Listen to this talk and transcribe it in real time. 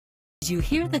Did you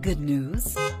hear the good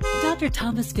news? Dr.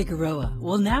 Tomas Figueroa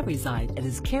will now reside at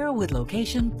his Carrollwood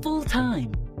location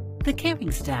full-time. The caring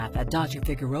staff at Dr.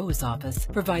 Figueroa's office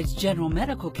provides general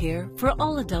medical care for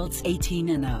all adults 18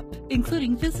 and up,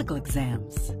 including physical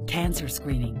exams, cancer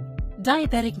screening,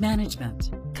 diabetic management,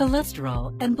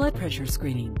 cholesterol and blood pressure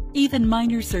screening, even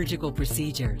minor surgical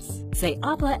procedures. Se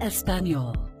habla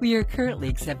español. We are currently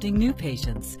accepting new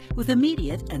patients with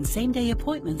immediate and same-day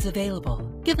appointments available.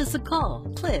 Give us a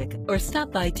call, click, or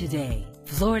stop by today.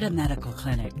 Florida Medical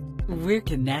Clinic. We're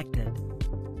connected.